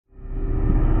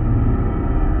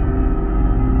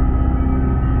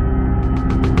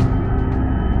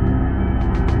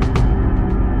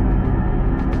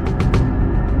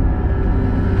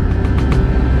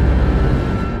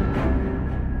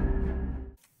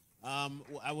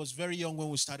I was very young when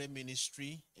we started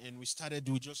ministry, and we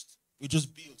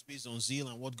just built based on zeal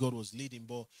and what God was leading.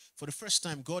 But for the first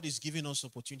time, God is giving us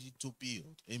opportunity to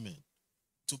build. Amen.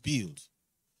 To build,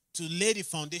 to lay the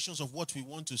foundations of what we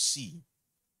want to see.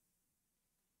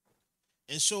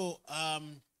 And so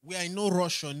we are in no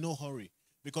rush or no hurry,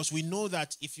 because we know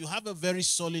that if you have a very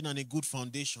solid and a good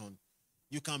foundation,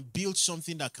 you can build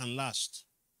something that can last,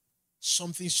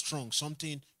 something strong,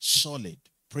 something solid.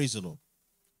 Praise the Lord.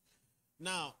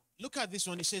 Now, look at this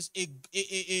one. It says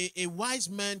a wise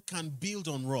man can build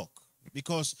on rock,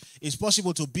 because it's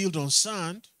possible to build on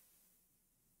sand.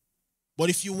 But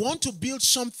if you want to build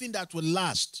something that will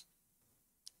last,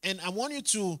 and I want you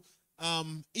to,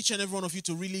 each and every one of you,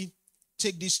 to really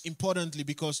take this importantly,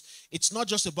 because it's not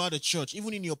just about the church,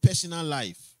 even in your personal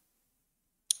life.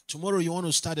 Tomorrow you want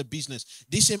to start a business.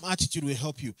 This same attitude will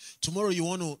help you. Tomorrow you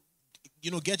want to,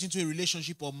 get into a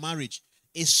relationship or marriage.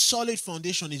 A solid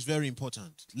foundation is very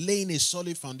important. Laying a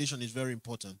solid foundation is very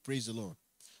important. Praise the Lord.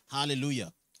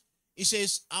 Hallelujah. It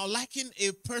says, I'll liken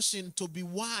a person to be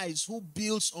wise who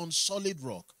builds on solid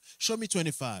rock. Show me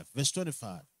 25. Verse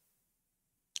 25.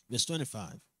 Verse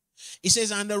 25. It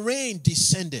says, and the rain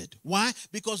descended. Why?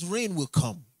 Because rain will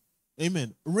come.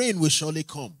 Amen. Rain will surely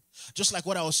come. Just like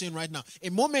what I was saying right now. A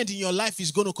moment in your life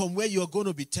is going to come where you're going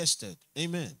to be tested.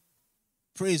 Amen.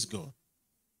 Praise God.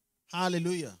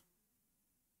 Hallelujah.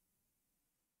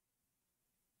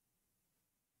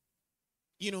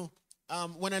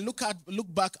 When I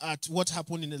look back at what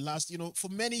happened in the last, for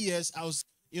many years, I was,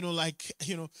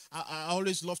 I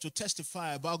always love to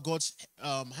testify about God's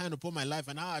hand upon my life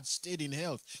and how I had stayed in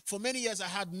health. For many years, I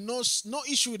had no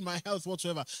issue with my health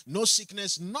whatsoever, no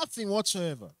sickness, nothing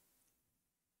whatsoever.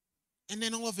 And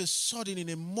then all of a sudden, in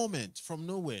a moment from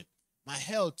nowhere, my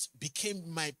health became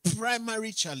my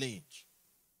primary challenge.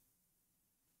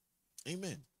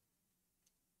 Amen.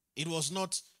 It was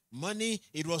not money,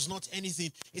 it was not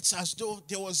anything. It's as though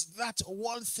there was that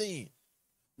one thing.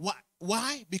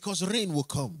 Why? Because rain will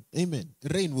come. Amen.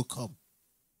 Rain will come.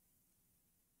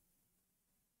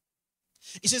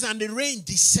 It says, and the rain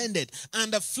descended,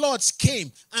 and the floods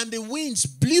came, and the winds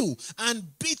blew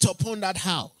and beat upon that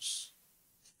house.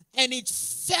 And it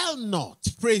fell not.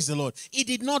 Praise the Lord. It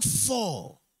did not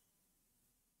fall.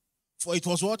 For it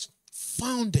was what?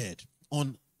 Founded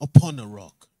upon a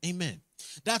rock. Amen.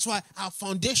 That's why our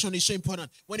foundation is so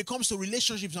important. When it comes to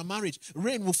relationships and marriage,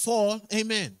 rain will fall.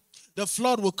 Amen. The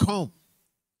flood will come.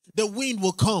 The wind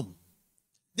will come.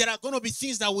 There are going to be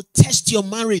things that will test your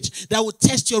marriage, that will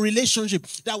test your relationship,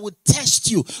 that will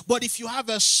test you. But if you have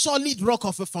a solid rock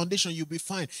of a foundation, you'll be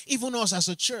fine. Even us as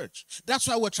a church. That's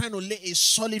why we're trying to lay a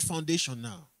solid foundation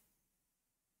now.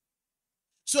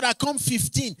 So that come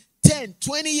 15, 10,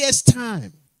 20 years'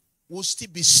 time, we'll still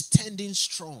be standing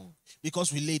strong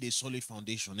because we laid a solid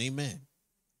foundation. Amen.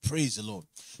 Praise the Lord.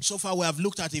 So far, we have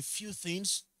looked at a few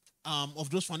things of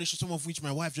those foundations, some of which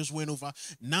my wife just went over.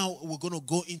 Now we're going to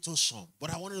go into some.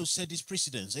 But I wanted to set this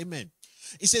precedence. Amen.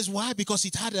 It says, why? Because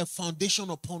it had a foundation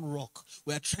upon rock.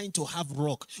 We are trying to have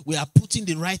rock. We are putting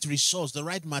the right resource, the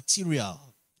right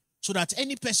material, so that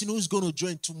any person who is going to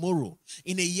join tomorrow,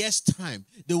 in a year's time,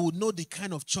 they will know the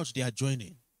kind of church they are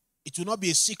joining. It will not be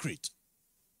a secret.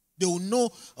 They will know,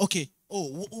 okay,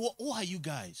 who are you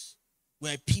guys?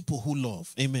 We're people who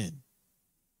love. Amen.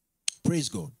 Praise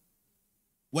God.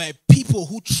 We're people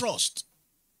who trust.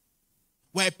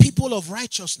 We're people of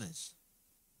righteousness.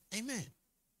 Amen.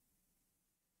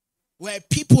 We're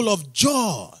people of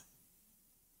joy.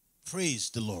 Praise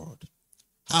the Lord.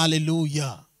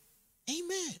 Hallelujah.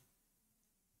 Amen.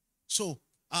 So,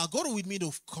 go with me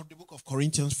to the book of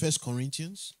Corinthians, 1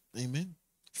 Corinthians. Amen.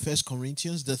 1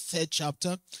 Corinthians, the 3rd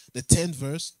chapter, the 10th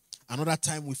verse. Another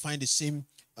time we find the same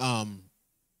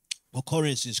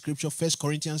occurrence in Scripture. 1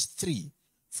 Corinthians 3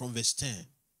 from verse 10.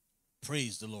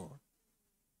 Praise the Lord.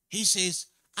 He says,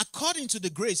 according to the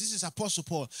grace, this is Apostle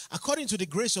Paul, according to the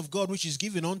grace of God which is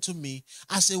given unto me,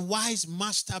 as a wise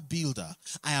master builder,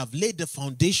 I have laid the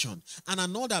foundation, and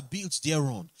another builds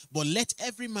thereon. But let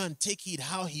every man take heed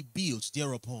how he builds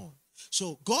thereupon.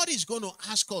 So God is going to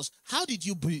ask us, how did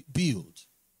you build?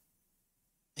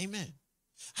 Amen.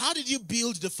 How did you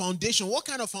build the foundation? What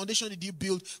kind of foundation did you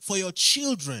build for your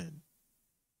children?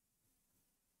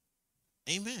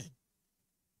 Amen.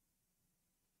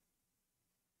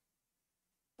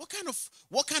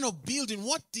 What kind of building?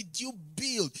 What did you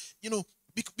build?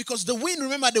 Because the wind,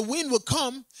 remember, the wind will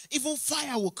come, even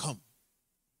fire will come.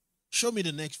 Show me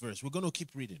the next verse. We're going to keep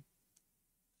reading.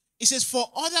 It says,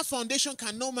 for other foundation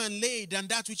can no man lay than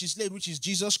that which is laid, which is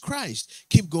Jesus Christ.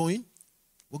 Keep going.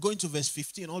 We're going to verse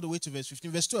 15, all the way to verse 15.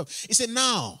 Verse 12. It said,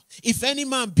 now, if any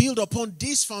man build upon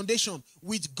this foundation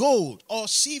with gold or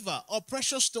silver or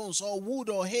precious stones or wood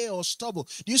or hay or stubble.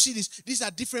 Do you see this? These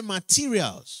are different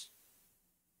materials.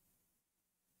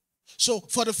 So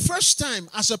for the first time,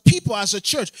 as a people, as a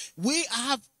church,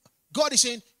 God is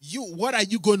saying, what are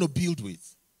you going to build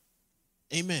with?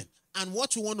 Amen. And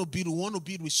what we want to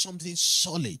build with something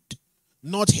solid.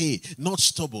 Not hay, not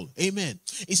stubble. Amen.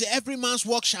 He said, every man's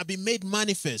work shall be made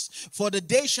manifest, for the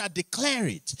day shall declare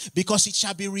it, because it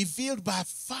shall be revealed by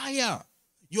fire.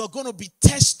 You're going to be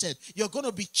tested. You're going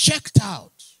to be checked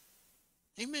out.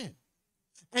 Amen.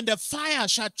 And the fire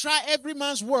shall try every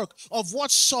man's work of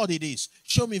what sort it is.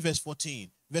 Show me verse 14.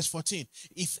 Verse 14.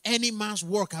 If any man's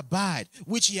work abide,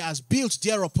 which he has built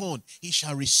thereupon, he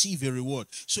shall receive a reward.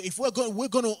 So if we're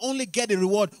going to only get a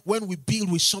reward when we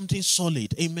build with something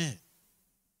solid. Amen.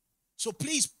 So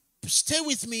please stay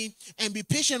with me and be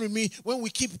patient with me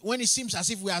when it seems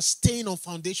as if we are staying on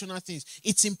foundational things.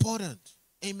 It's important.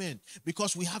 Amen.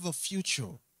 Because we have a future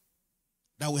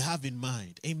that we have in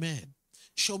mind. Amen.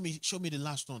 Show me the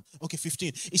last one. Okay,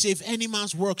 15. He said, if any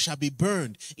man's work shall be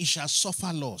burned, he shall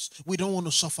suffer loss. We don't want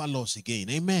to suffer loss again.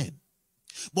 Amen.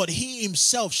 But he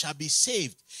himself shall be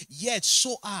saved, yet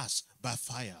so as by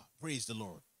fire. Praise the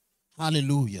Lord.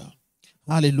 Hallelujah.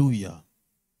 Hallelujah.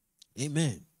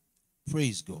 Amen.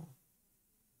 Praise God.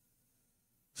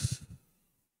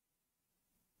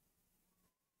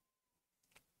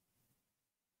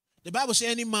 The Bible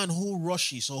says any man who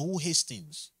rushes or who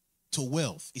hastens to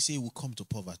wealth, he says he will come to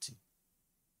poverty.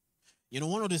 You know,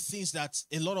 one of the things that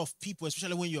a lot of people,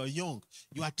 especially when you are young,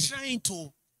 you are trying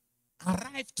to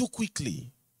arrive too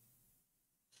quickly.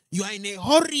 You are in a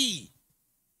hurry.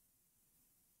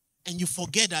 And you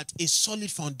forget that a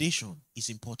solid foundation is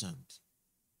important.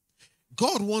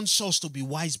 God wants us to be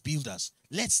wise builders.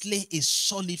 Let's lay a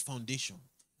solid foundation.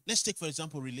 Let's take, for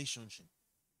example, relationship.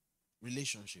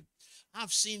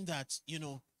 I've seen that,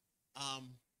 in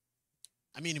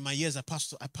my years, I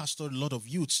pastored a lot of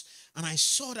youths, and I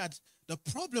saw that the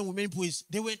problem with many people is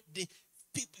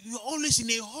you're always in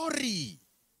a hurry.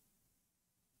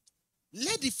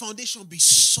 Let the foundation be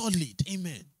solid.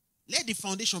 Amen. Let the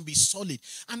foundation be solid.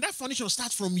 And that foundation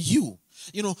starts from you.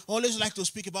 I always like to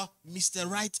speak about Mr.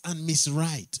 Right and Miss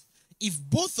Right. If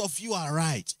both of you are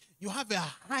right, you have a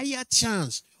higher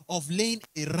chance of laying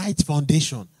a right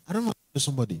foundation. I don't know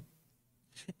somebody.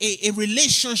 A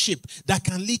relationship that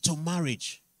can lead to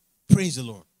marriage. Praise the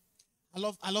Lord. I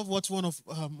love what one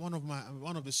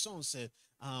of the sons said,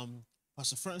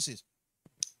 Pastor Francis.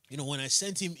 When I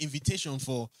sent him invitation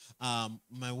for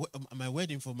my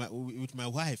wedding with my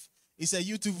wife, he said,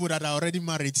 you two that are already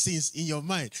married since in your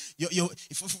mind. You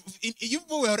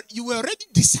were already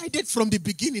decided from the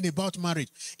beginning about marriage.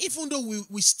 Even though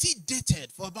we still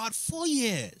dated for about 4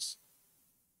 years.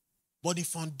 But the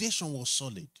foundation was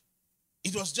solid.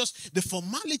 It was just the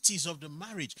formalities of the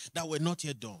marriage that were not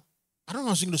yet done. I don't know,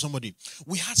 I was thinking to somebody.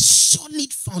 We had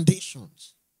solid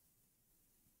foundations.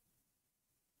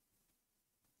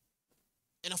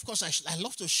 And of course, I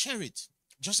love to share it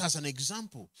just as an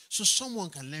example so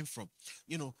someone can learn from.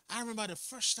 I remember the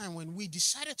first time when we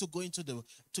decided to go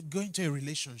into a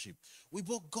relationship. We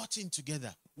both got in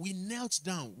together. We knelt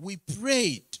down. We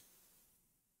prayed.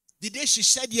 The day she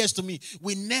said yes to me,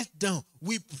 we knelt down.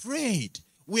 We prayed.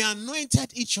 We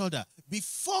anointed each other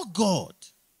before God.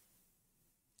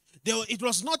 It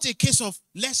was not a case of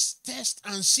let's test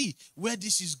and see where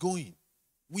this is going.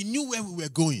 We knew where we were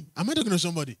going. Am I talking to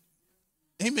somebody?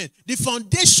 Amen. The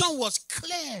foundation was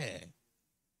clear.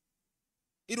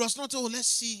 It was not, let's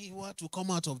see what will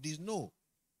come out of this. No.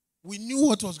 We knew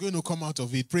what was going to come out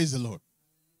of it. Praise the Lord.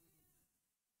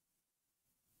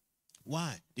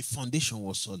 Why? The foundation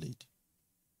was solid.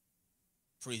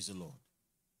 Praise the Lord.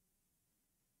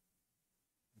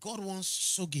 God wants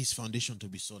SOGIZ foundation to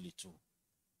be solid too.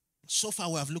 So far,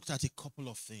 we have looked at a couple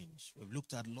of things. We've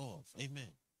looked at love. Amen.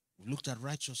 We've looked at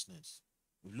righteousness.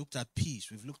 We've looked at peace.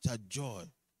 We've looked at joy.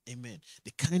 Amen.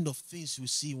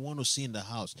 want to see in the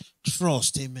house.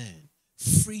 Trust. Amen.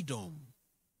 Freedom.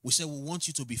 We say we want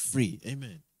you to be free.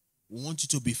 Amen. We want you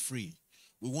to be free.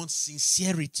 We want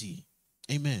sincerity.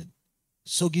 Amen.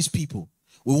 SOGIZ people.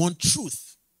 We want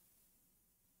truth.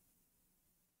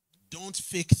 Don't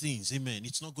fake things. Amen.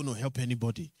 It's not going to help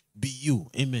anybody. Be you.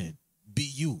 Amen. Be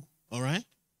you. All right?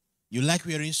 You like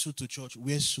wearing suit to church?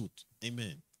 Wear suit.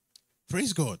 Amen.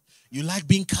 Praise God. You like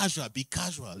being casual? Be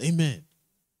casual. Amen.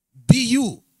 Be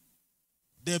you.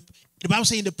 The Bible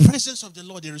says in the presence of the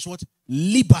Lord there is what?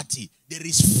 Liberty. There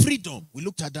is freedom. We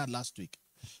looked at that last week.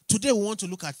 Today we want to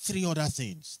look at 3 other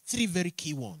things. 3 very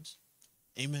key ones.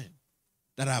 Amen.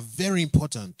 That are very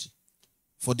important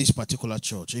for this particular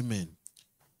church. Amen.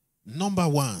 Number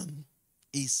one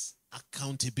is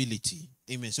accountability.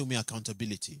 Amen. So me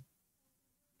accountability.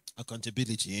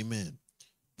 Accountability. Amen.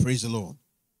 Praise the Lord.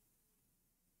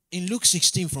 In Luke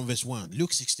 16 from verse 1.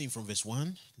 Luke 16 from verse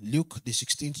 1. Luke the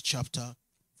 16th chapter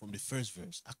from the first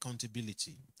verse.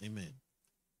 Accountability. Amen.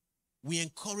 We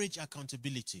encourage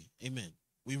accountability. Amen.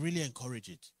 We really encourage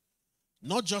it.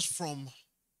 Not just from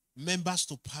members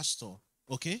to pastor.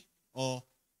 Okay? Or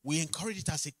we encourage it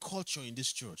as a culture in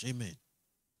this church. Amen.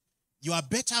 You are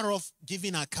better off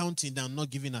giving accounting than not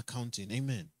giving accounting.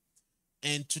 Amen.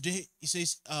 And today, he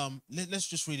says, let's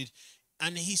just read it.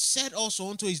 And he said also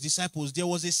unto his disciples, there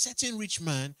was a certain rich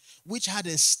man which had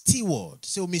a steward.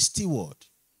 Say, me steward.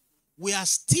 We are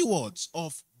stewards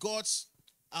of God's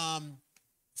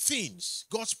things,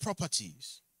 God's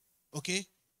properties. Okay?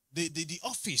 The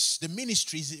office, the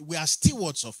ministries, we are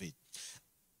stewards of it.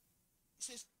 He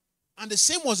says, and the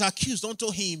same was accused unto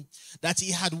him that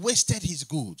he had wasted his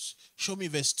goods. Show me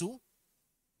verse 2.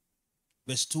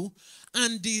 Verse 2.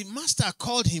 And the master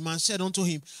called him and said unto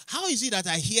him, how is it that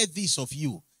I hear this of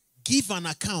you? Give an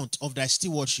account of thy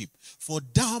stewardship, for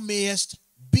thou mayest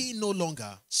be no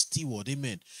longer steward.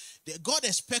 Amen. God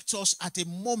expects us at a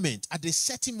moment, at a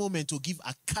certain moment, to give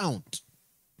account.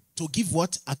 To give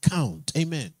what? Account.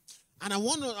 Amen. And I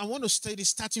want to study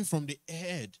starting from the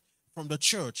head, from the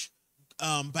church.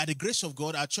 By the grace of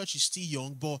God, our church is still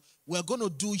young, but we're going to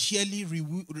do yearly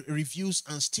reviews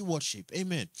and stewardship.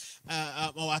 Amen.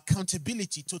 Our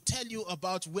accountability to tell you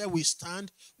about where we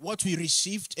stand, what we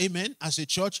received, amen, as a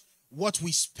church, what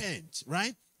we spent,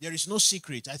 right? There is no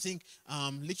secret. I think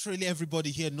literally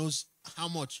everybody here knows how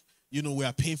much, we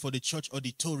are paying for the church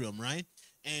auditorium, right?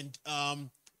 And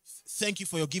thank you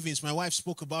for your givings. My wife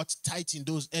spoke about tithing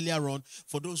those earlier on.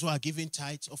 For those who are giving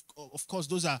tithes, of course,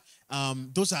 those are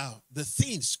the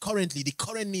things currently, the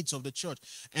current needs of the church.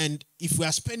 And if we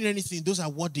are spending anything, those are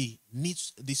what the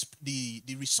needs,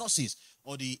 the resources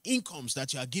or the incomes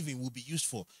that you are giving will be used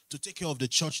for to take care of the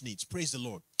church needs. Praise the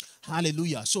Lord.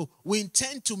 Hallelujah. So we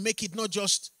intend to make it not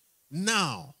just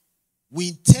now. We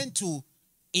intend to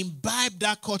imbibe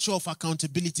that culture of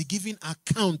accountability, giving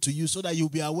account to you so that you'll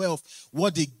be aware of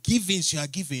what the givings you are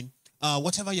giving,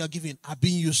 whatever you are giving, are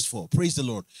being used for. Praise the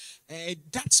Lord. We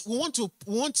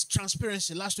want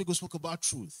transparency. Last week we spoke about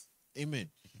truth. Amen.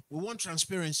 We want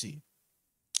transparency.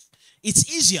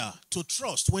 It's easier to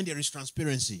trust when there is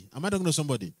transparency. Am I talking to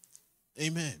somebody?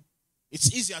 Amen.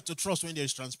 It's easier to trust when there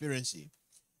is transparency.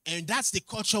 And that's the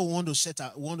culture we want to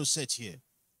set here.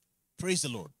 Praise the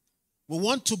Lord. We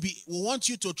want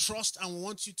you to trust, and we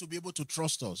want you to be able to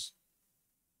trust us.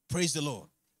 Praise the Lord.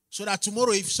 So that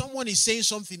tomorrow, if someone is saying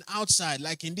something outside,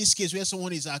 like in this case where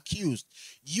someone is accused,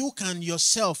 you can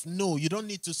yourself know. You don't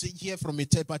need to hear from a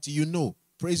third party. You know.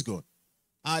 Praise God.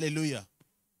 Hallelujah.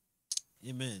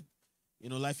 Amen.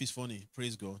 Life is funny.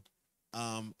 Praise God.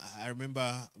 I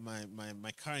remember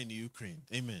my car in the Ukraine.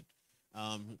 Amen.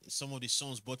 Some of the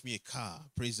sons bought me a car.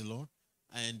 Praise the Lord.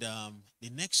 And the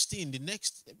next thing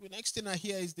I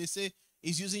hear is they say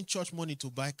he's using church money to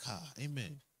buy car.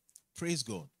 Amen. Praise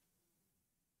God.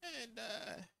 And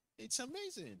it's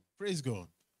amazing. Praise God.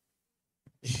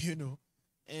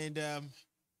 And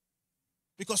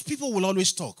because people will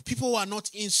always talk. People who are not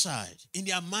inside, in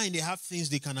their mind, they have things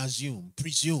they can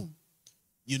presume.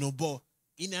 But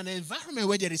in an environment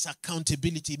where there is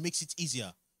accountability, it makes it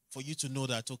easier for you to know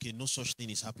that, okay, no such thing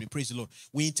is happening. Praise the Lord.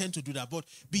 We intend to do that. But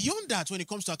beyond that, when it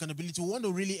comes to accountability, we want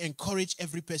to really encourage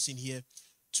every person here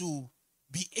to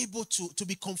be able to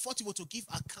be comfortable to give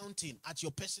accounting at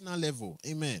your personal level.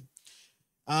 Amen.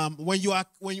 When you are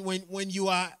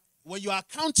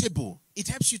accountable, it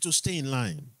helps you to stay in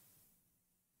line.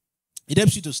 It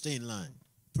helps you to stay in line.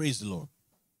 Praise the Lord.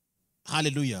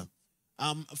 Hallelujah.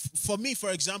 For me,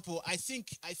 for example, I think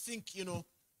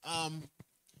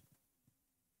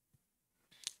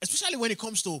especially when it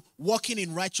comes to walking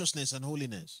in righteousness and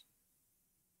holiness.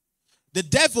 The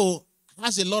devil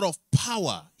has a lot of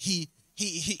power. He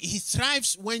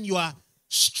thrives when you are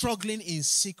struggling in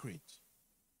secret.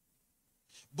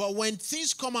 But when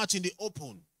things come out in the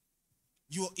open,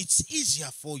 it's easier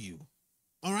for you.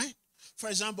 All right? For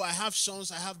example, I have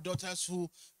sons, I have daughters who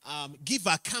give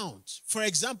account, for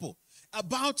example,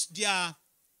 about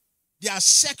their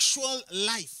sexual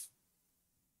life.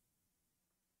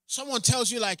 Someone tells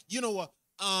you, like, you know what,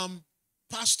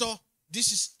 Pastor,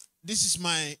 this is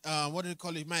my, what do you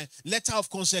call it, my letter of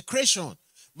consecration,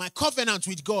 my covenant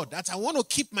with God, that I want to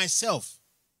keep myself.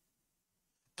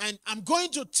 And I'm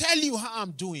going to tell you how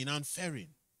I'm doing and faring.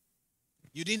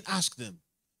 You didn't ask them.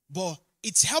 But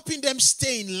it's helping them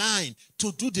stay in line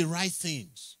to do the right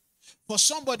things. For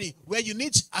somebody where you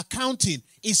need accounting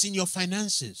is in your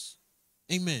finances.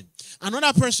 Amen.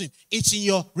 Another person, it's in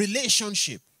your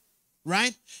relationship.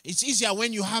 Right? It's easier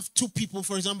when you have two people.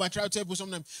 For example, I try to tell people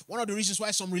sometimes, one of the reasons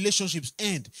why some relationships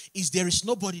end is there is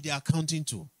nobody they're accounting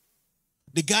to.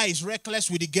 The guy is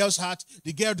reckless with the girl's heart.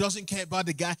 The girl doesn't care about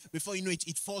the guy. Before you know it,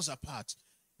 it falls apart.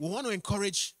 We want to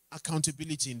encourage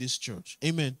accountability in this church.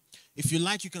 Amen. If you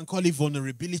like, you can call it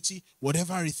vulnerability,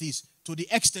 whatever it is, to the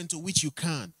extent to which you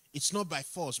can. It's not by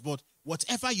force, but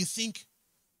whatever you think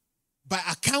by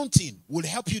accounting will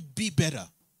help you be better,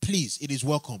 please, it is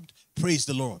welcomed. Praise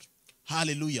the Lord.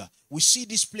 Hallelujah. We see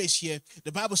this place here.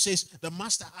 The Bible says, the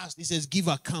master asked, he says, give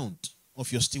account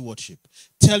of your stewardship.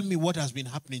 Tell me what has been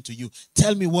happening to you.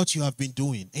 Tell me what you have been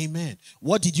doing. Amen.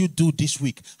 What did you do this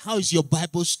week? How is your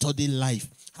Bible study life?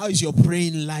 How is your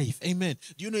praying life? Amen.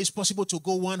 Do you know it's possible to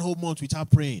go 1 whole month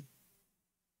without praying?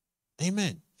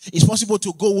 Amen. It's possible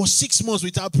to go 6 months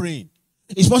without praying.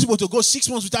 It's possible to go 6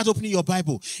 months without opening your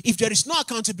Bible. If there is no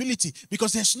accountability,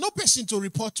 because there's no person to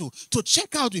report to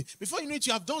check out with, before you know it,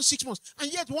 you have done 6 months.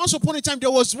 And yet, once upon a time, there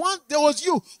was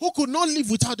you who could not live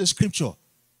without the scripture.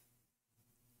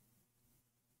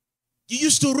 You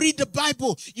used to read the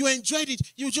Bible. You enjoyed it.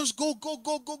 You just go.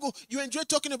 You enjoyed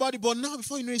talking about it. But now,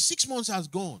 before you know it, 6 months has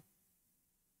gone.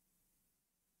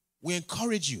 We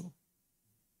encourage you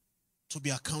to be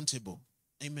accountable.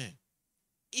 Amen.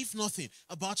 If nothing,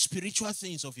 about spiritual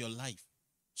things of your life,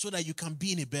 so that you can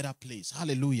be in a better place.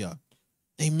 Hallelujah.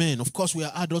 Amen. Of course, we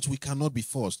are adults. We cannot be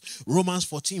forced. Romans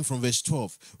 14 from verse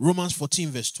 12. Romans 14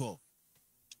 verse 12.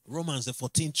 Romans, the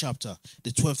 14th chapter, the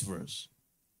 12th verse.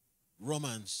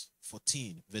 Romans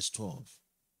 14 verse 12.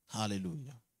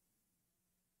 Hallelujah.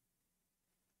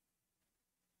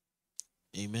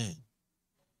 Amen.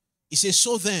 It says,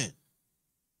 so then,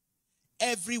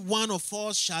 every one of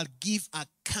us shall give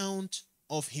account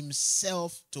of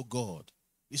himself to God.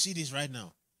 You see this right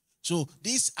now. So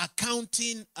this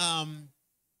accounting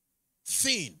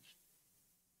thing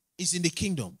is in the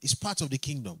kingdom. It's part of the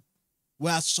kingdom. We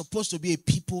are supposed to be a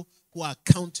people who are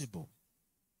accountable.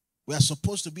 We are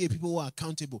supposed to be a people who are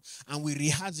accountable. And we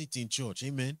rehearse it in church.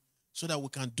 Amen. So that we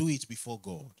can do it before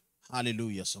God.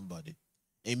 Hallelujah, somebody.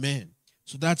 Amen.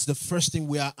 So that's the first thing.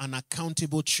 We are an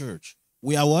accountable church.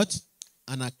 We are what?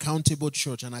 An accountable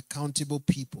church, an accountable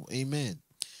people. Amen.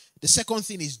 The second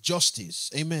thing is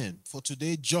justice. Amen. For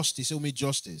today, justice. Tell me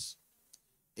justice.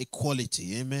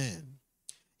 Equality. Amen.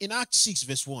 In Acts 6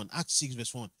 verse 1. Acts 6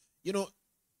 verse 1. You know,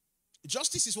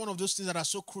 justice is one of those things that are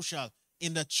so crucial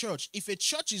in the church. If a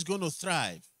church is going to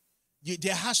thrive,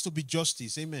 there has to be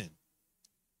justice. Amen.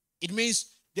 It means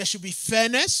there should be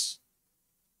fairness.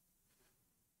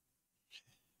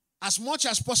 As much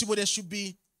as possible, there should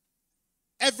be,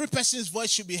 every person's voice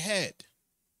should be heard.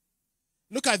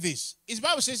 Look at this. His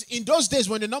Bible says, in those days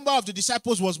when the number of the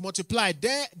disciples was multiplied,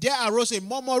 there arose a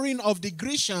murmuring of the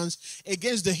Grecians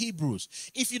against the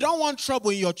Hebrews. If you don't want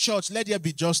trouble in your church, let there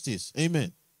be justice.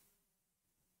 Amen.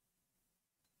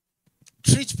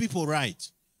 Treat people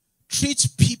right. Treat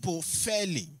people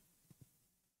fairly.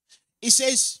 It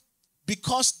says,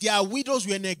 because their widows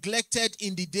were neglected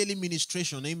in the daily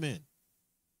ministration. Amen.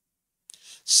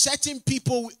 Certain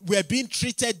people were being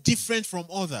treated different from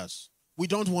others. We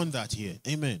don't want that here.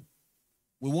 Amen.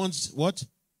 We want what?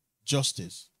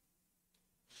 Justice.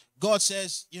 God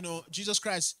says, you know, Jesus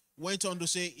Christ went on to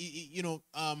say,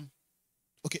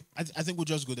 okay, I think we'll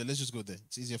just go there. Let's just go there.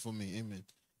 It's easier for me. Amen.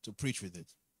 To preach with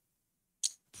it.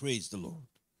 Praise the Lord.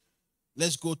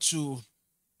 Let's go to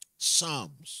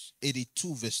Psalms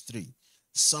 82 verse 3.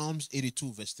 Psalms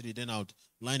 82 verse 3. Then I'll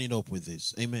line it up with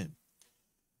this. Amen.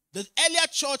 The earlier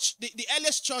church, the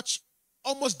earliest church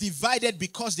almost divided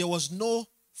because there was no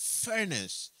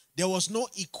fairness. There was no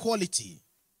equality.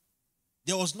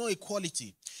 There was no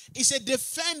equality. He said,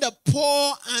 defend the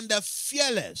poor and the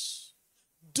fearless.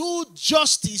 Do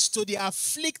justice to the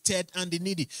afflicted and the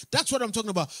needy. That's what I'm talking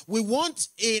about. We want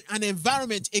an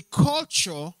environment, a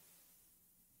culture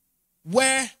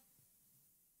where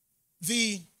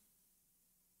the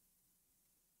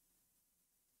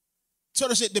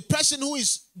person who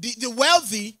is the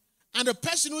wealthy and the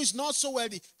person who is not so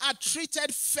wealthy are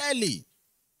treated fairly.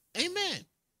 Amen.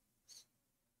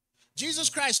 Jesus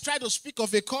Christ tried to speak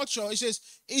of a culture.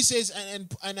 He says,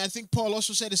 and I think Paul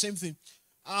also said the same thing.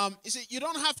 He said, you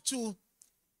don't have to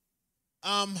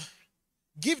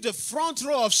give the front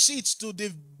row of seats to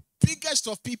the biggest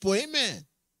of people. Amen.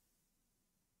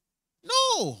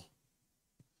 No.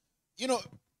 You know,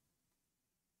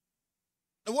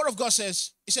 the word of God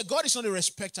says, he said, God is not a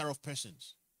respecter of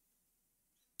persons.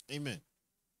 Amen.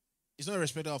 He's not a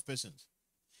respecter of persons.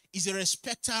 He's a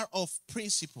respecter of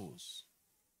principles.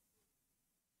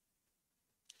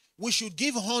 We should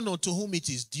give honor to whom it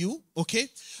is due, okay?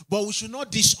 But we should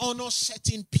not dishonor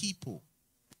certain people.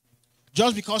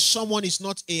 Just because someone is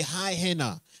not a high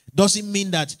earner doesn't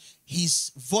mean that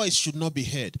his voice should not be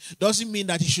heard. Doesn't mean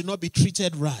that he should not be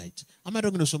treated right. Am I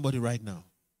talking to somebody right now?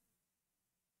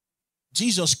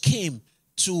 Jesus came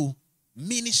to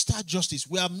minister justice.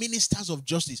 We are ministers of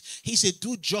justice. He said,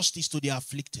 do justice to the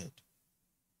afflicted.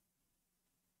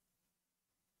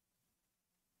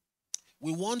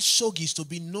 We want SOGIZ to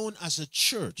be known as a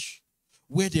church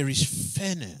where there is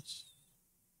fairness,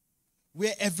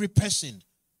 where every person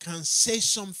can say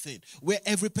something, where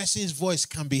every person's voice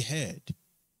can be heard.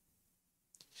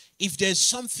 If there's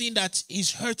something that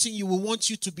is hurting you, we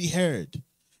want you to be heard.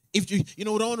 If we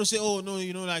don't want to say, oh, no,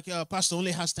 like pastor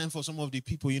only has time for some of the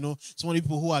people, some of the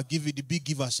people who are giving, the big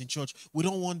givers in church. We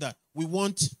don't want that. We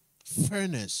want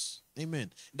fairness.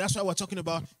 Amen. That's why we're talking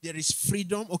about there is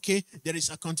freedom, okay? There is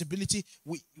accountability.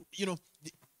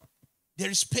 There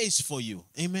is space for you.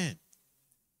 Amen.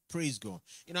 Praise God.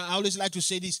 I always like to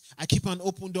say this. I keep an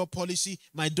open door policy.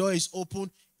 My door is open.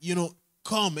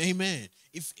 Come. Amen.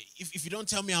 If you don't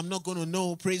tell me, I'm not going to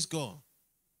know. Praise God.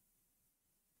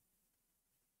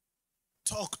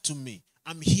 Talk to me.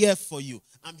 I'm here for you.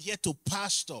 I'm here to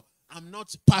pastor. I'm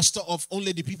not pastor of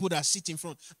only the people that sit in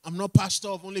front. I'm not pastor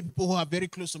of only people who are very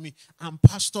close to me. I'm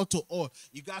pastor to all.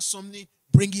 You got something?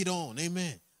 Bring it on.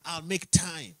 Amen. I'll make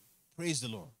time. Praise the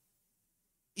Lord.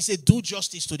 He said, do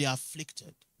justice to the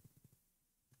afflicted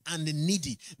and the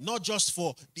needy, not just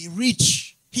for the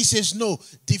rich. He says, no,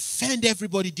 defend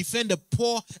everybody. Defend the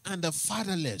poor and the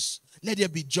fatherless. Let there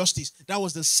be justice. That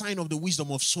was the sign of the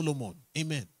wisdom of Solomon.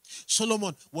 Amen.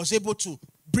 Solomon was able to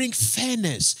bring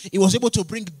fairness. He was able to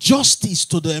bring justice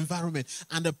to the environment,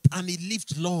 and he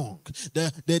lived long.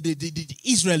 The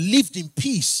Israel lived in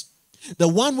peace. The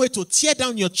one way to tear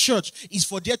down your church is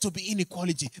for there to be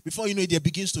inequality. Before you know it, there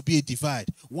begins to be a divide.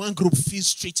 One group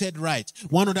feels treated right.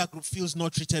 One other group feels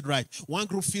not treated right. One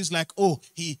group feels like, oh,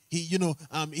 he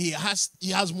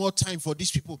has more time for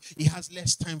these people. He has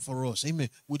less time for us. Amen.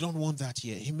 We don't want that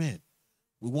here. Amen.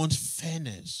 We want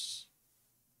fairness.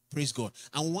 Praise God.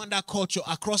 And we want that culture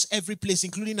across every place,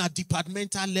 including at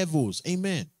departmental levels.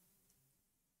 Amen.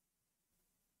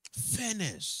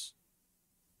 Fairness.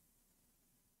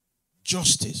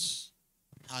 Justice.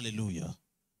 Hallelujah.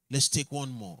 Let's take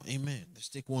one more. Amen. Let's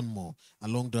take one more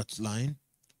along that line.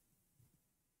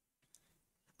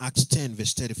 Acts 10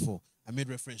 verse 34. I made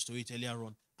reference to it earlier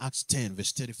on. Acts 10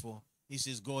 verse 34. He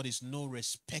says, God is no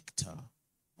respecter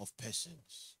of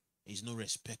persons. He's no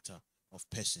respecter of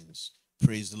persons.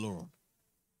 Praise the Lord.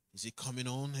 Is it coming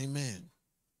on? Amen.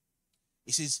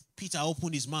 He says, Peter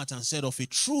opened his mouth and said, of a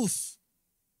truth,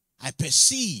 I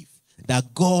perceive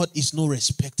that God is no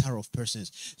respecter of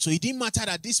persons. So it didn't matter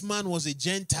that this man was a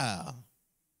Gentile.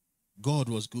 God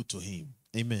was good to him.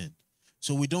 Amen.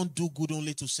 So we don't do good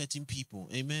only to certain people.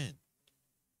 Amen.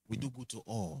 We do good to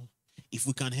all. If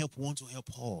we can help, we want to help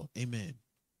all. Amen.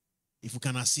 If we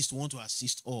can assist, we want to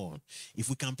assist all. If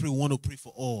we can pray, we want to pray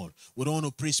for all. We don't want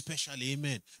to pray specially,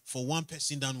 amen, for one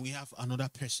person than we have another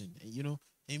person.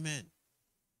 Amen.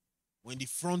 When the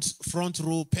front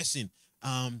row person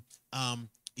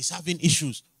is having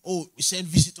issues, oh, we send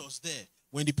visitors there.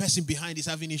 When the person behind is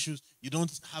having issues, you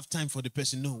don't have time for the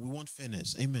person. No, we want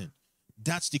fairness. Amen.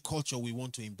 That's the culture we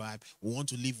want to imbibe, we want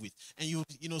to live with. And you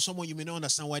may not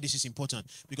understand why this is important.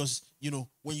 Because,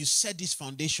 when you set this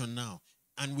foundation now,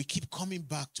 and we keep coming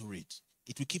back to it,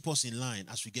 it will keep us in line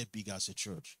as we get bigger as a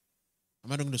church.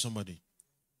 Am I talking to somebody?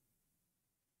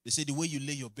 They say the way you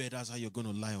lay your bed, that's how you're going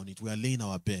to lie on it. We are laying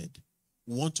our bed.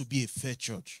 We want to be a fair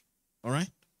church. All right?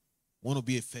 We want to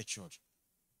be a fair church.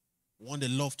 We want the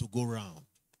love to go round.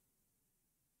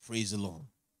 Praise the Lord.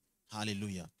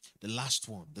 Hallelujah. The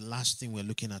last thing we're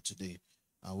looking at today,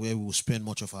 where we will spend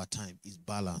much of our time, is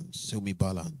balance. Tell me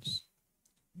balance.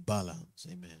 Balance.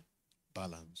 Amen.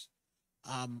 Balance.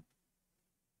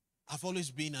 I've always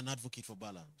been an advocate for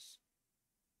balance.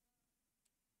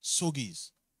 SOGIZ.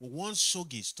 We want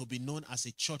SOGIZ to be known as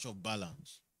a church of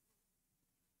balance.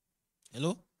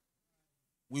 Hello?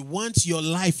 We want your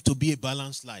life to be a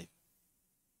balanced life.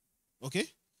 Okay?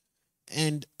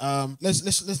 And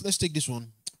let's take this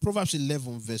one. Proverbs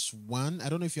 11 verse 1. I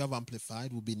don't know if you have amplified.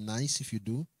 It would be nice if you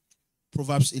do.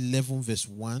 Proverbs 11 verse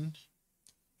 1.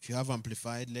 If you have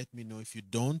amplified, let me know. If you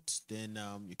don't, then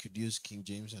you could use King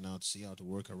James and I'll see how to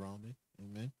work around it.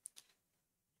 Amen.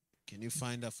 Can you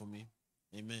find that for me?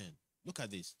 Amen. Look at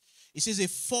this. It says a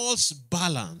false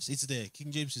balance. It's there.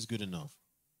 King James is good enough.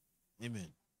 Amen.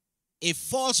 A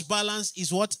false balance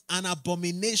is what? An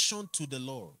abomination to the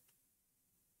Lord.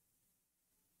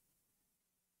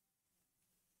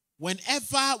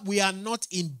 Whenever we are not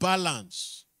in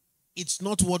balance, it's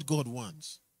not what God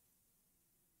wants.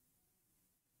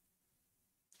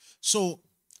 So,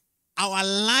 our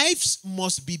lives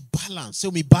must be balanced. Say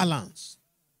we balance.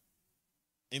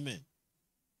 Amen.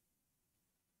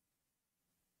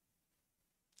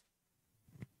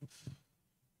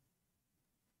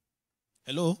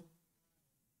 Hello?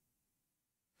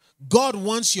 God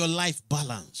wants your life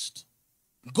balanced.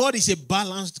 God is a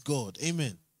balanced God.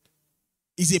 Amen.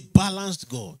 He's a balanced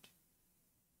God.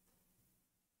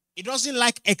 He doesn't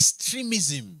like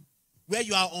extremism where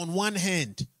you are on one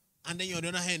hand and then you're on the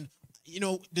other hand. You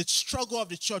know, the struggle of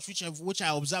the church, which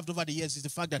I observed over the years, is the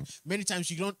fact that many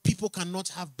times people cannot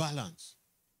have balance.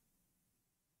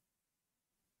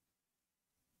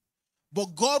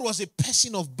 But God was a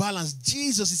person of balance.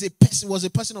 Jesus was a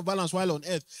person of balance while on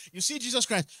earth. You see, Jesus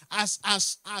Christ,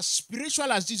 as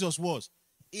spiritual as Jesus was,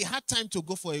 he had time to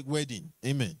go for a wedding.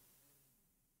 Amen.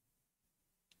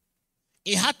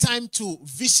 He had time to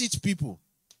visit people.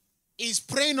 He's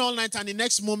praying all night and the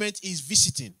next moment he's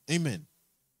visiting. Amen.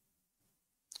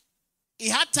 He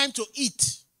had time to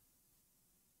eat.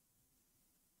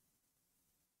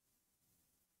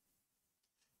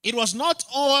 It was not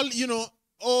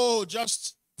all,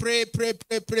 just pray,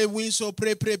 win so,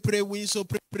 pray, win so,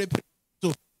 pray.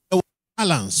 So there was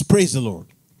balance. Praise the Lord.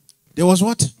 There was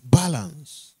what?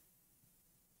 Balance.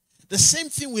 The same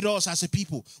thing with us as a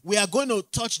people. We are going to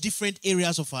touch different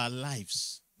areas of our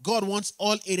lives. God wants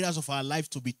all areas of our life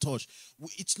to be touched.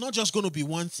 It's not just going to be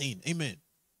one thing. Amen.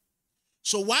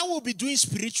 So while we'll be doing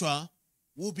spiritual,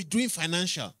 we'll be doing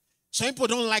financial. Some people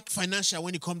don't like financial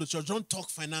when you come to church. Don't talk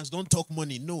finance. Don't talk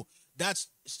money. No, that's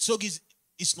SOGIZ.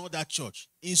 It's not that church.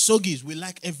 In SOGIZ, we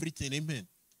like everything. Amen.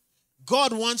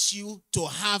 God wants you to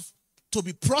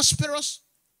be prosperous.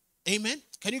 Amen.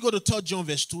 Can you go to 3 John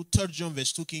verse 2? 3 John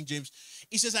verse 2, King James.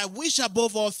 It says, I wish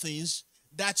above all things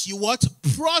that you what?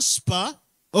 Prosper.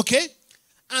 Okay.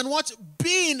 And what?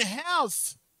 Be in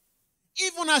health.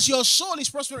 Even as your soul is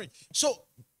prospering. So,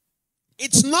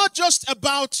 it's not just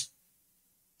about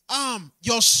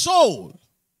your soul.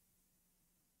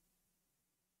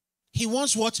 He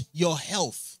wants what? Your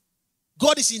health.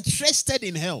 God is interested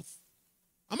in health.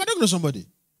 Am I talking to somebody?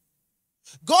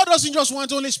 God doesn't just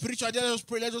want only spiritual. Let's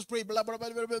just pray, blah, blah, blah,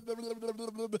 blah, blah,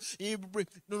 blah, blah.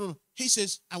 No. He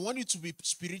says, I want you to be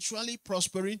spiritually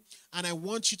prospering, and I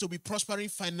want you to be prospering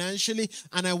financially,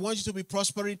 and I want you to be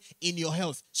prospering in your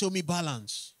health. Show me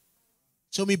balance.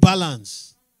 Show me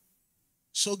balance.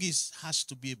 SOGIZ has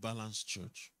to be a balanced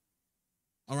church.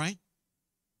 All right?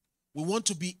 We want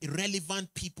to be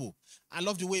relevant people. I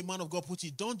love the way man of God put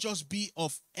it. Don't just be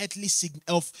of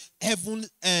heaven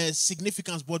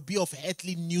significance, but be of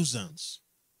earthly nuisance.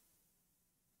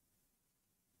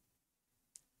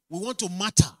 We want to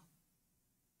matter.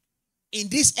 In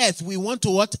this earth, we want to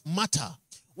what? Matter.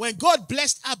 When God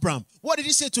blessed Abraham, what did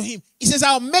he say to him? He says,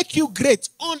 I'll make you great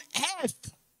on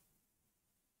earth.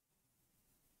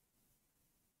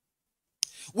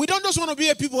 We don't just want to be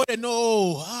a people that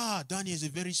know, Daniel is a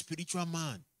very spiritual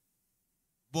man.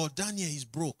 But Daniel is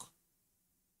broke.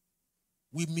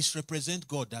 We misrepresent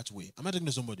God that way. Am I talking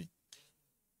to somebody?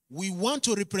 We want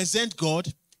to represent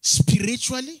God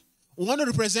spiritually. We want to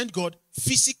represent God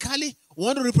physically. We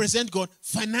want to represent God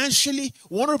financially.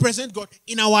 We want to represent God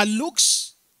in our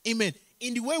looks. Amen.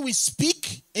 In the way we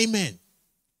speak. Amen.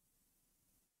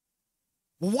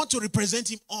 We want to represent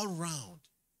him all round.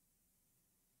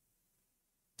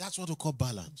 That's what we call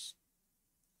balance.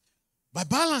 By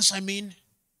balance, I mean,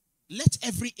 let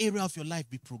every area of your life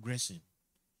be progressing.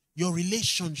 Your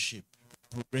relationship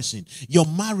progressing. Your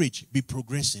marriage be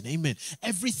progressing. Amen.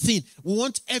 Everything. We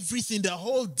want everything, the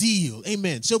whole deal.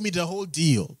 Amen. Show me the whole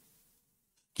deal.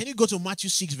 Can you go to Matthew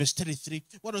 6 verse 33?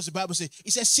 What does the Bible say?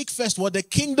 It says, seek first what? The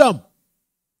kingdom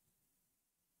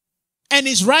and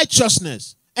his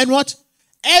righteousness. And what?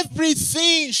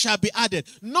 Everything shall be added.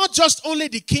 Not just only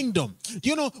the kingdom.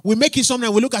 You know, we make it something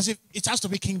and we look as if it has to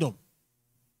be kingdom.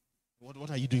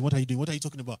 What are you doing? What are you doing? What are you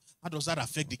talking about? How does that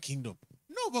affect the kingdom?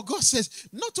 No, but God says,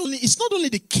 it's not only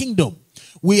the kingdom.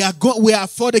 We are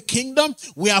for the kingdom,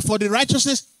 we are for the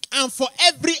righteousness, and for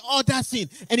every other thing.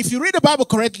 And if you read the Bible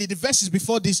correctly, the verses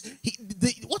before this,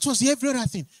 what was the every other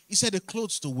thing? He said the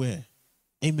clothes to wear.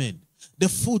 Amen. The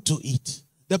food to eat.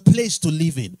 The place to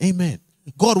live in. Amen.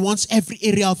 God wants every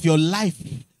area of your life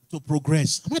to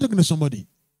progress. Am I talking to somebody?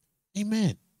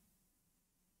 Amen.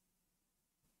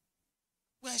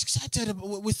 We're excited.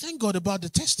 We thank God about the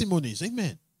testimonies.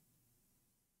 Amen.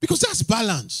 Because that's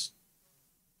balance.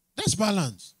 That's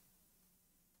balance.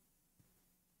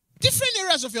 Different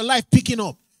areas of your life picking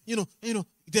up. You know,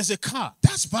 there's a car.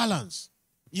 That's balance.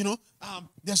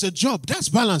 There's a job. That's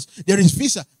balance. There is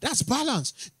visa. That's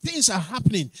balance. Things are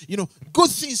happening. Good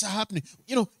things are happening.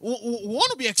 We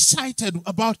want to be excited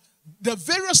about the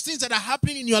various things that are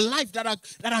happening in your life that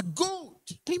are good.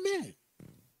 Amen.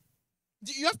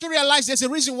 You have to realize there's a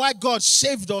reason why God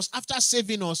saved us. After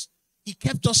saving us, He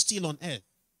kept us still on earth.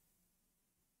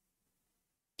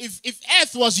 If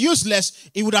earth was useless,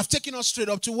 He would have taken us straight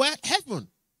up to where? Heaven.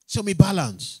 So we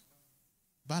balance.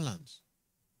 Balance.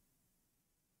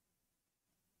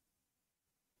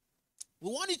 We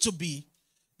want it to be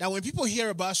that when people hear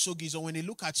about SOGIZ or when they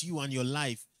look at you and your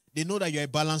life, they know that you're a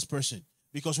balanced person.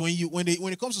 Because when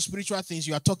it comes to spiritual things,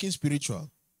 you are talking spiritual.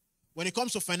 When it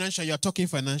comes to financial, you are talking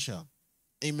financial.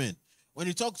 Amen. When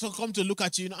you come to look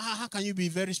at you, how can you be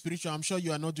very spiritual? I'm sure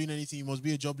you are not doing anything. You must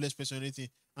be a jobless person or anything.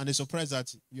 And they're surprised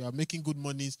that you are making good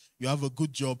monies. You have a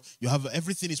good job. You have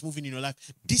everything is moving in your life.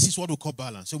 This is what we call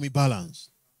balance. So we balance.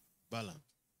 Balance.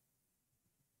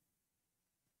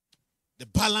 The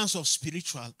balance of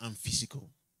spiritual and physical.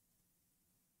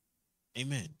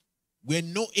 Amen. Where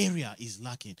no area is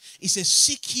lacking. It says,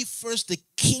 seek ye first the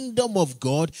kingdom of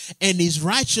God and His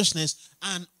righteousness,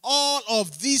 and all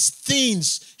of these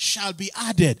things shall be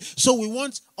added. So we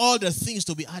want all the things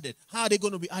to be added. How are they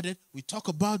going to be added? We talk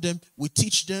about them. We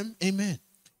teach them. Amen.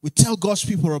 We tell God's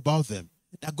people about them.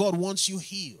 That God wants you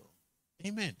healed.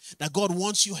 Amen. That God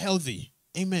wants you healthy.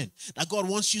 Amen. That God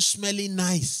wants you smelling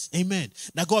nice. Amen.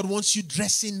 That God wants you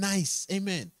dressing nice.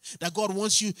 Amen. That God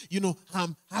wants you,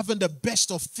 having the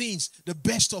best of things, the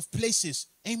best of places.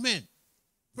 Amen.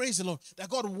 Praise the Lord. That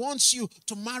God wants you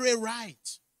to marry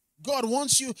right. God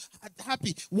wants you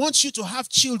happy. Wants you to have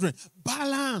children.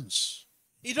 Balance.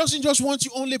 He doesn't just want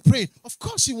you only praying. Of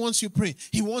course He wants you praying.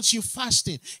 He wants you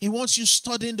fasting. He wants you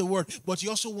studying the word. But He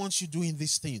also wants you doing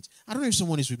these things. I don't know if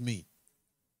someone is with me.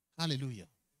 Hallelujah.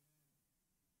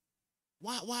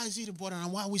 Why is it important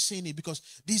and why are we saying it? Because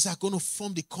these are going to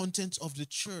form the content of the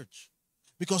church.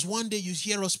 Because one day you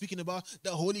hear us speaking about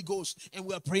the Holy Ghost and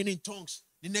we are praying in tongues.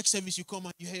 The next service you come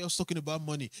and you hear us talking about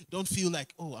money. Don't feel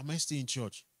like, oh, am I still in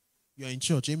church? You are in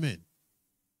church, amen.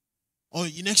 Or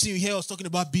the next thing you hear us talking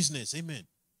about business, amen.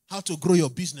 How to grow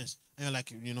your business. And you're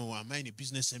like, am I in a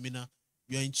business seminar?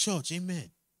 You are in church,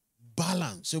 amen.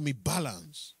 Balance. Show me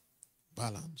balance.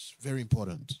 Balance. Very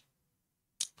important.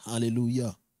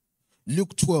 Hallelujah.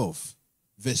 Luke 12,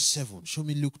 verse 7. Show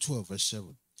me Luke 12, verse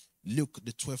 7. Luke,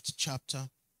 the 12th chapter,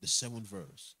 the 7th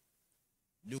verse.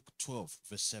 Luke 12,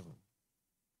 verse 7.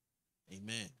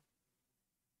 Amen.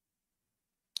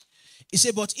 He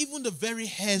said, but even the very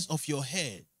hairs of your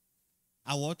head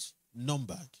are what?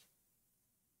 Numbered.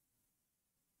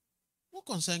 What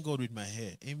concern God with my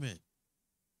hair? Amen.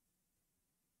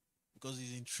 Because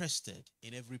He's interested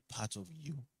in every part of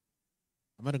you.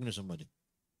 Am I talking to somebody?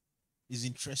 Is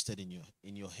interested in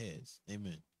your hairs.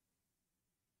 Amen.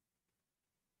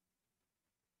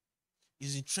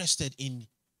 Is interested in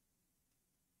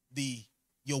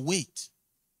your weight.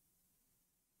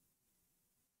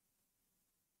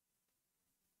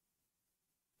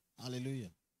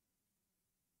 Hallelujah.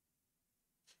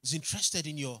 Is interested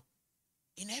in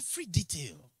every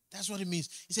detail. That's what it means.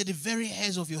 He said the very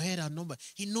hairs of your head are numbered.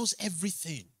 He knows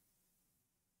everything.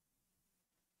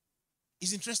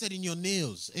 He's interested in your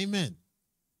nails. Amen.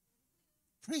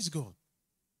 Praise God.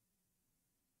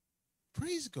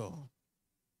 Praise God.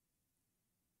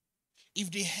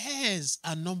 If the hairs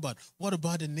are numbered, what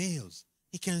about the nails?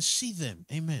 He can see them.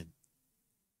 Amen.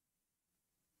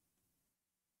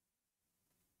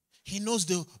 He knows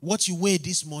what you weigh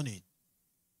this morning.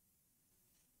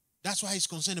 That's why He's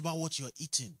concerned about what you're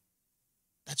eating.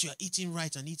 That you are eating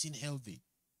right and eating healthy.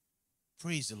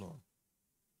 Praise the Lord.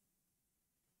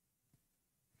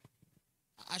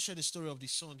 I shared the story of the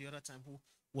son the other time who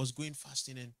was going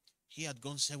fasting and he had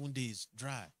gone 7 days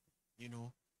dry,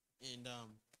 and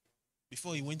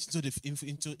before he went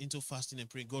into fasting and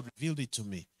praying, God revealed it to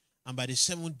me. And by the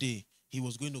 7th day, he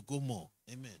was going to go more.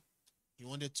 Amen. He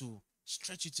wanted to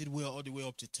stretch it all the way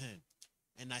up to 10.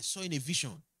 And I saw in a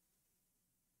vision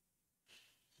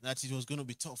that it was going to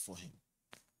be tough for him.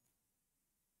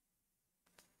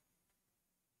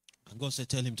 And God said,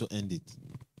 tell him to end it.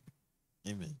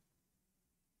 Amen.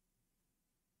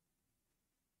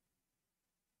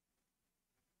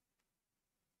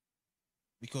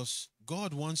 Because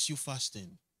God wants you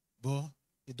fasting, but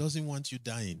He doesn't want you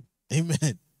dying.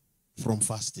 Amen. From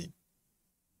fasting.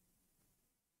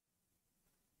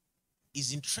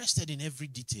 He's interested in every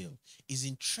detail. He's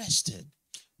interested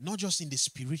not just in the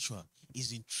spiritual,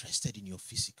 He's interested in your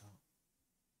physical.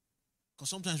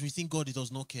 Because sometimes we think God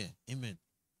does not care. Amen.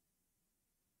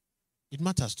 It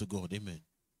matters to God. Amen.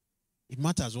 It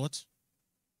matters what?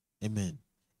 Amen.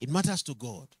 It matters to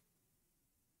God.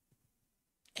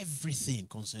 Everything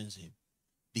concerns him.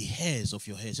 The hairs of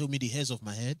your head. Tell me, the hairs of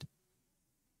my head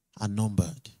are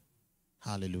numbered.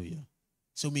 Hallelujah.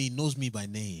 Tell me, he knows me by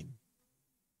name.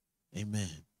 Amen.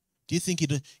 Do you think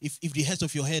if the hairs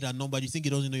of your head are numbered, you think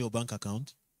he doesn't know your bank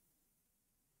account?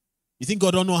 You think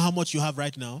God don't know how much you have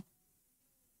right now?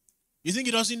 You think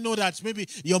he doesn't know that maybe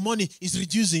your money is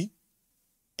reducing?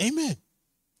 Amen.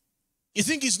 You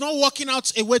think he's not working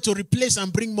out a way to replace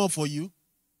and bring more for you?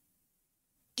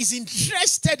 He's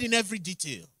interested in every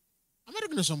detail. Am I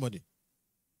talking to somebody?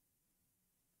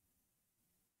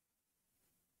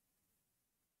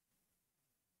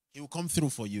 He will come through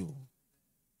for you.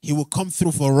 He will come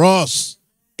through for us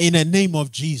in the name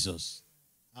of Jesus.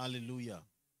 Hallelujah.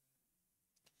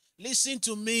 Listen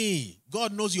to me.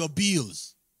 God knows your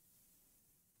bills.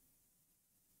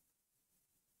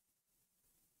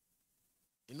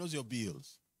 He knows your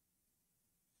bills.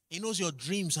 He knows your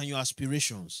dreams and your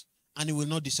aspirations. And he will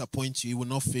not disappoint you. He will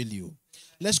not fail you.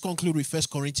 Let's conclude with 1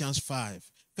 Corinthians 1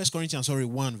 verse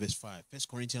 5. 1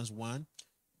 Corinthians 1,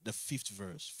 the 5th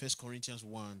verse. 1 Corinthians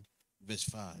 1 verse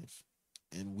 5.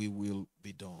 And we will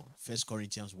be done. 1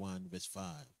 Corinthians 1 verse 5.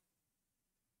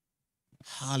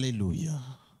 Hallelujah.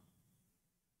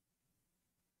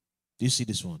 Do you see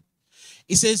this one?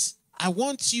 It says, I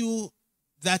want you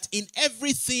that in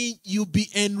everything you be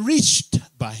enriched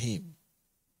by him.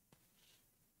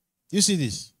 Do you see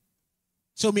this?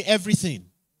 Tell me everything.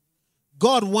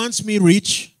 God wants me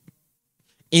rich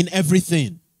in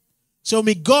everything. Tell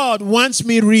me God wants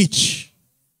me rich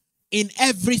in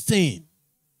everything.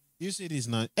 Do you see this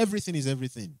now? Everything is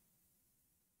everything.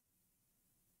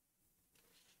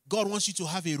 God wants you to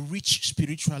have a rich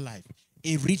spiritual life,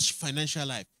 a rich financial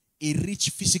life, a rich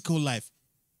physical life,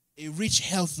 a rich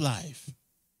health life.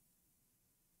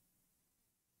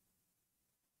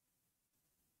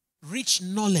 Rich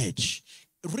knowledge,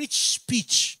 rich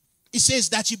speech. It says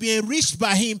that you be enriched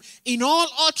by him in all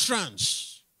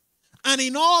utterance and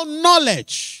in all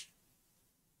knowledge.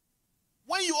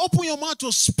 When you open your mouth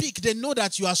to speak, they know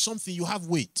that you are something, you have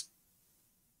weight.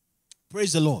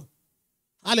 Praise the Lord.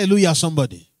 Hallelujah,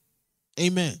 somebody.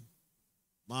 Amen.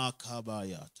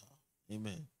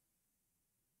 Amen.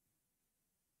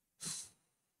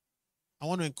 I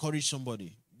want to encourage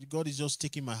somebody. God is just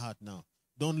taking my heart now.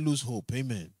 Don't lose hope.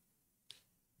 Amen.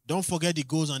 Don't forget the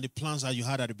goals and the plans that you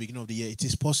had at the beginning of the year. It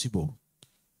is possible.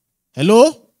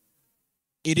 Hello?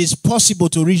 It is possible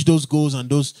to reach those goals and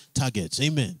those targets.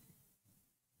 Amen.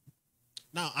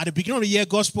 Now, at the beginning of the year,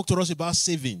 God spoke to us about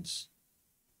savings.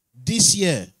 This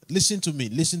year, listen to me.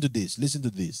 Listen to this. Listen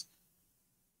to this.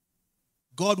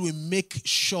 God will make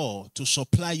sure to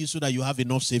supply you so that you have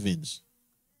enough savings.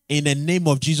 In the name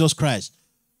of Jesus Christ.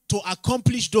 To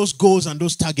accomplish those goals and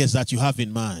those targets that you have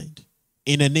in mind.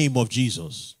 In the name of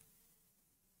Jesus.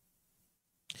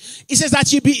 It says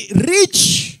that you be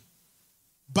rich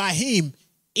by him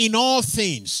in all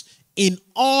things, in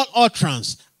all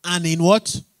utterance, and in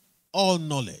what? All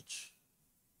knowledge.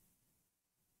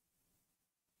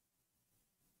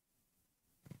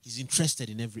 He's interested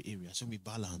in every area. So we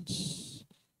balance.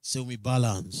 So we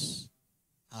balance.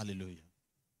 Hallelujah.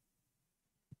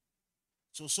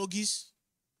 So SOGIZ,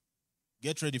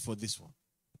 get ready for this one.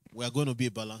 We are going to be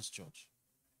a balanced church.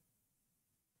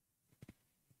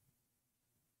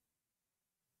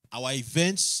 Our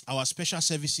events, our special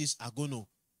services are going to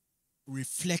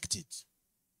reflect it.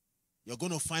 You're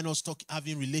going to find us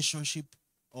having relationship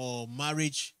or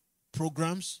marriage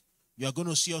programs. You are going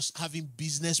to see us having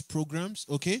business programs,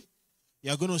 okay?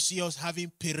 You are going to see us having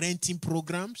parenting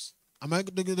programs. Am I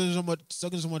talking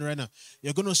to somebody right now?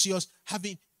 You're going to see us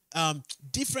having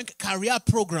different career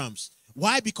programs.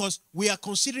 Why? Because we are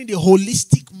considering the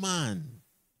holistic man.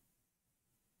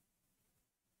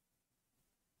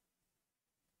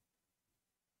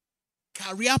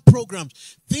 Career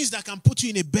programs, things that can put you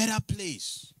in a better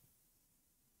place.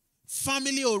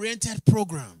 Family-oriented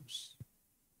programs.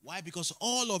 Why? Because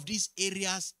all of these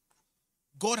areas,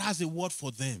 God has a word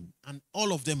for them, and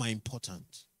all of them are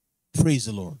important. Praise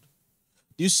the Lord.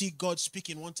 Do you see God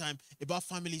speaking one time about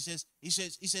family? He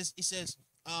says,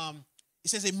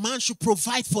 a man should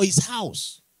provide for his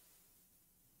house.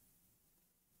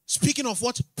 Speaking of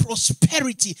what?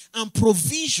 Prosperity and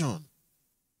provision.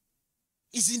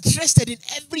 He's interested in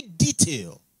every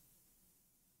detail.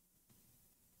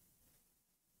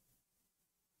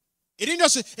 It didn't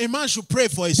just say a man should pray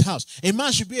for his house. A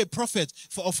man should be a prophet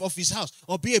of his house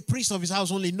or be a priest of his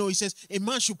house only. No, he says a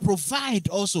man should provide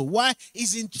also. Why?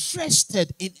 He's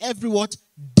interested in every what?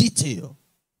 Detail.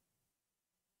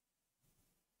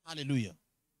 Hallelujah.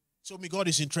 So God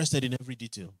is interested in every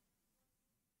detail.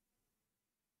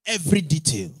 every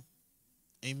detail.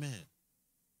 Amen.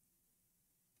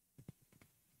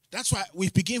 That's why we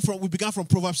began from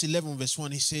Proverbs 11 verse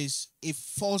 1. It says, a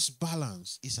false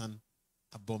balance is an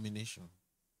abomination.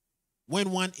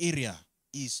 When one area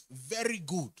is very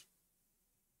good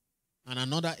and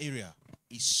another area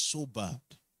is so bad.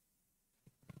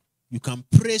 You can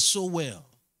pray so well,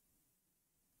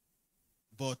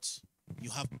 but you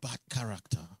have bad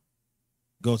character.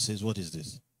 God says, what is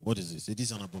this? What is this? It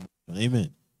is an abomination.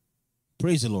 Amen.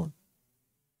 Praise the Lord.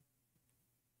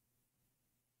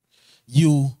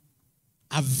 You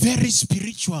are very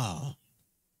spiritual,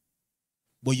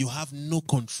 but you have no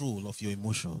control of your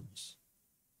emotions.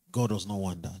 God does not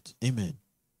want that. Amen.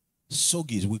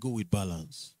 SOGIZ, we go with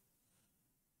balance.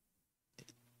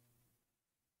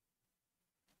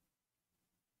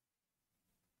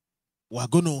 We're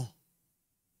going to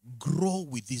grow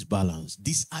with this balance,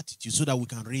 this attitude, so that we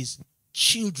can raise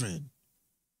children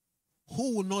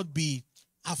who will not be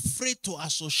afraid to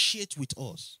associate with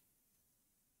us.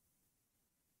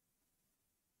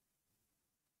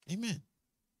 Amen.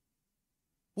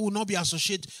 Who will not be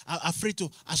afraid to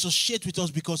associate with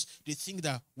us because they think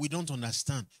that we don't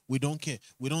understand, we don't care,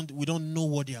 we don't know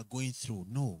what they are going through.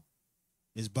 No.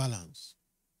 It's balance.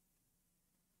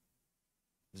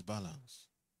 It's balance.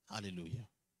 Hallelujah.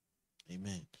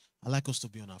 Amen. I'd like us to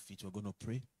be on our feet. We're going to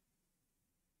pray.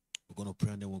 We're going to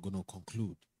pray and then we're going to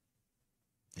conclude.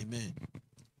 Amen.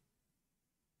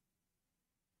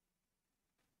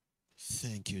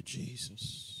 Thank you,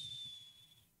 Jesus.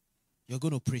 You're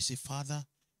going to pray. Say, Father,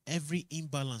 every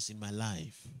imbalance in my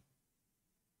life,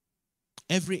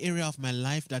 every area of my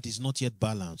life that is not yet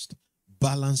balanced,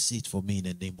 balance it for me in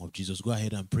the name of Jesus. Go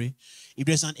ahead and pray. If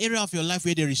there's an area of your life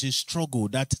where there is a struggle,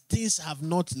 that things have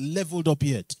not leveled up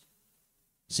yet,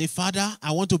 say, Father,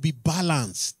 I want to be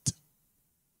balanced.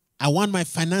 I want my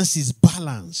finances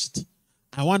balanced.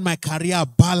 I want my career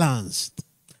balanced.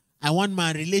 I want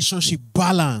my relationship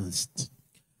balanced.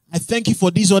 I thank you for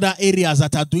these other areas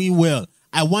that are doing well.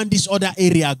 I want this other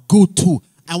area good too.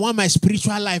 I want my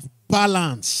spiritual life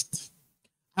balanced.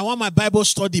 I want my Bible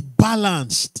study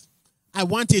balanced. I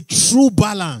want a true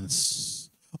balance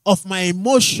of my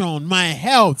emotion, my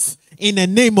health, in the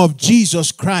name of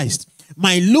Jesus Christ.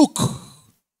 My look,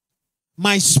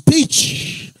 my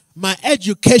speech, my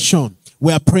education.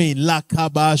 We are praying.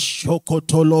 Lakaba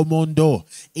shokotolomondo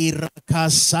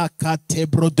irakasaka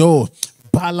tebrodo.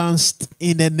 Balanced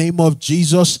in the name of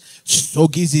Jesus.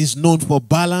 SOGIZ is known for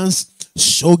balance.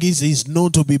 SOGIZ is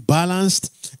known to be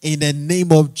balanced. In the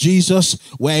name of Jesus,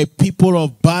 we're a people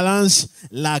of balance.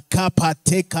 La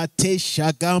kapate kate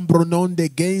shagambro non de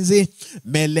genzi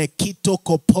melekito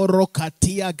koporo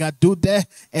katia gadude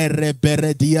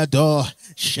ereberedia do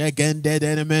shegende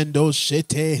denemendo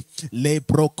sete le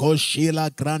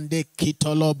prokoshila grande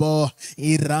kitolobo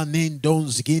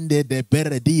iranindons ginde de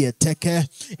beredia teke.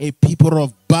 A people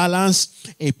of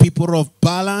balance, a people of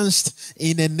balanced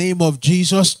in the name of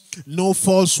Jesus. No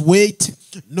false weight,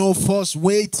 no false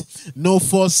weight, no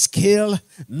false scale,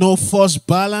 no false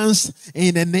balance.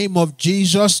 In the name of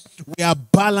Jesus, we are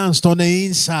balanced on the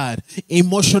inside.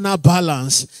 Emotional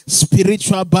balance,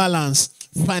 spiritual balance,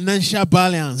 financial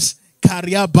balance,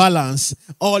 career balance.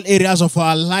 All areas of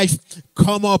our life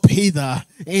come up hither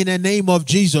in the name of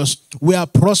Jesus. We are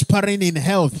prospering in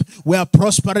health. We are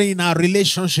prospering in our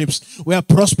relationships. We are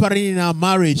prospering in our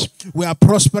marriage. We are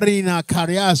prospering in our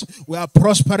careers. We are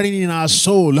prospering in our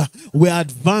soul. We are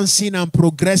advancing and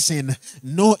progressing.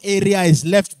 No area is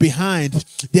left behind.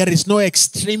 There is no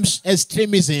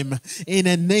extremism in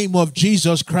the name of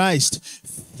Jesus Christ.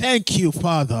 Thank you,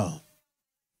 Father.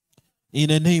 In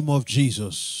the name of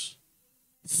Jesus.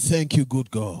 Thank you,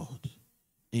 good God.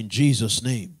 In Jesus'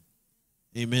 name.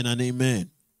 Amen and amen.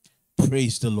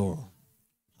 Praise the Lord.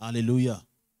 Hallelujah.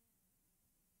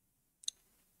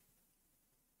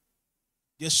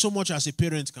 There's so much as a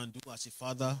parent can do, as a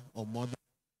father or mother.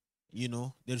 You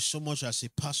know, there's so much as a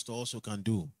pastor also can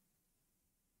do.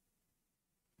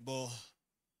 But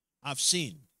I've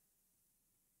seen,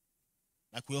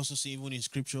 like we also see even in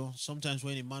scripture, sometimes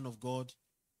when a man of God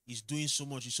is doing so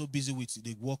much, he's so busy with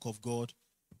the work of God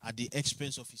at the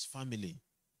expense of his family.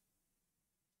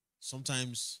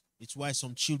 Sometimes it's why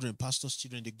some children, pastors'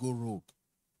 children, they go rogue.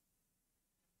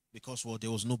 Because, well,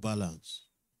 there was no balance.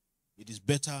 It is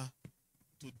better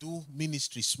to do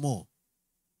ministry small,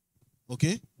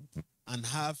 okay? And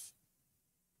have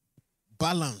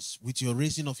balance with your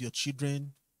raising of your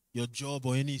children, your job,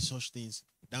 or any such things,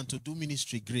 than to do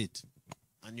ministry great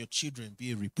and your children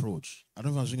be a reproach. I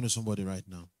don't know if I'm speaking to somebody right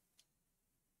now.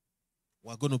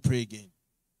 We're going to pray again.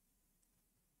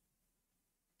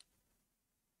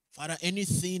 Father,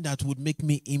 anything that would make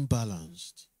me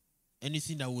imbalanced,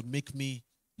 anything that would make me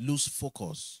lose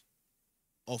focus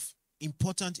of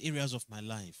important areas of my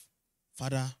life,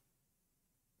 Father,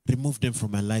 remove them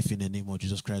from my life in the name of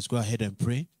Jesus Christ. Go ahead and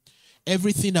pray.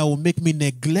 Everything that will make me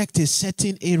neglect a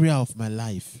certain area of my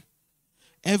life,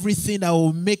 everything that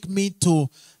will make me to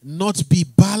not be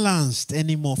balanced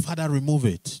anymore, Father, remove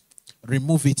it.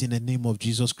 Remove it in the name of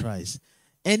Jesus Christ.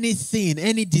 Anything,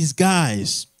 any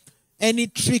disguise, any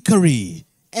trickery,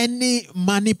 any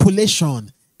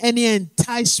manipulation, any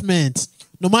enticement,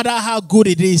 no matter how good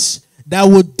it is, that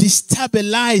would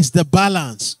destabilize the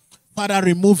balance, Father,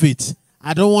 remove it.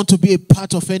 I don't want to be a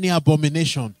part of any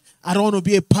abomination. I don't want to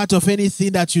be a part of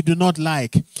anything that you do not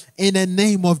like. In the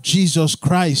name of Jesus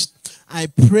Christ, I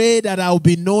pray that I will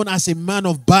be known as a man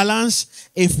of balance,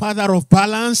 a father of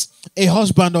balance, a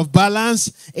husband of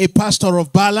balance, a pastor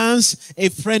of balance, a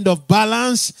friend of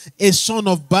balance, a son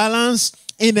of balance.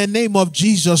 In the name of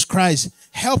Jesus Christ,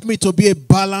 help me to be a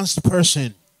balanced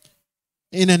person.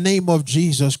 In the name of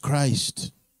Jesus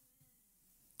Christ.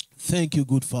 Thank you,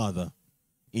 good Father.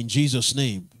 In Jesus'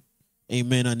 name,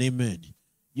 amen and amen.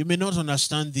 You may not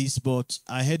understand this, but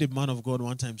I heard a man of God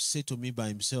one time say to me by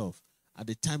himself at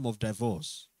the time of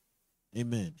divorce.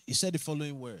 Amen. He said the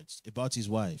following words about his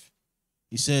wife.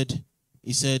 He said,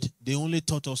 they only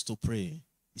taught us to pray.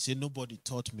 He said, nobody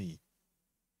taught me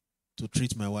to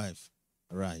treat my wife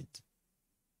right.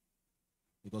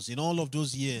 Because in all of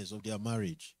those years of their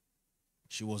marriage,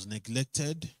 she was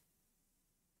neglected,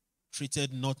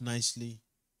 treated not nicely,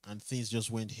 and things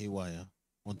just went haywire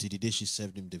until the day she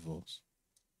served him divorce.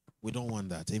 We don't want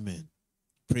that. Amen.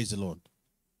 Praise the Lord.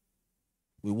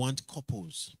 We want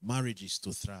couples, marriages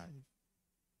to thrive.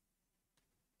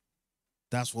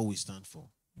 That's what we stand for.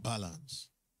 Balance.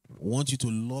 We want you to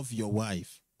love your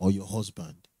wife or your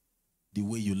husband the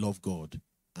way you love God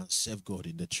and serve God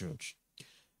in the church.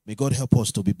 May God help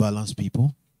us to be balanced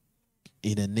people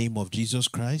in the name of Jesus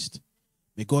Christ.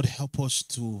 May God help us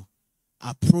to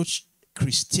approach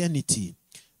Christianity,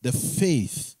 the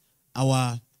faith,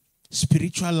 our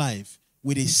spiritual life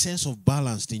with a sense of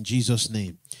balance in Jesus'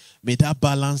 name. May that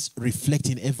balance reflect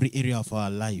in every area of our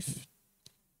life.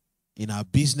 In our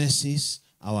businesses,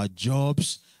 our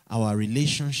jobs, our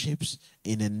relationships,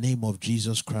 in the name of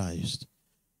Jesus Christ.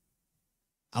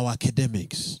 Our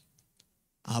academics,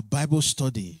 our Bible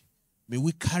study, may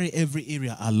we carry every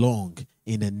area along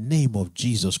in the name of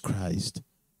Jesus Christ.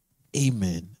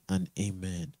 Amen and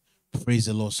amen. Praise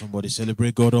the Lord. Somebody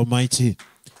celebrate God Almighty.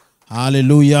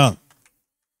 Hallelujah.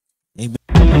 Amen.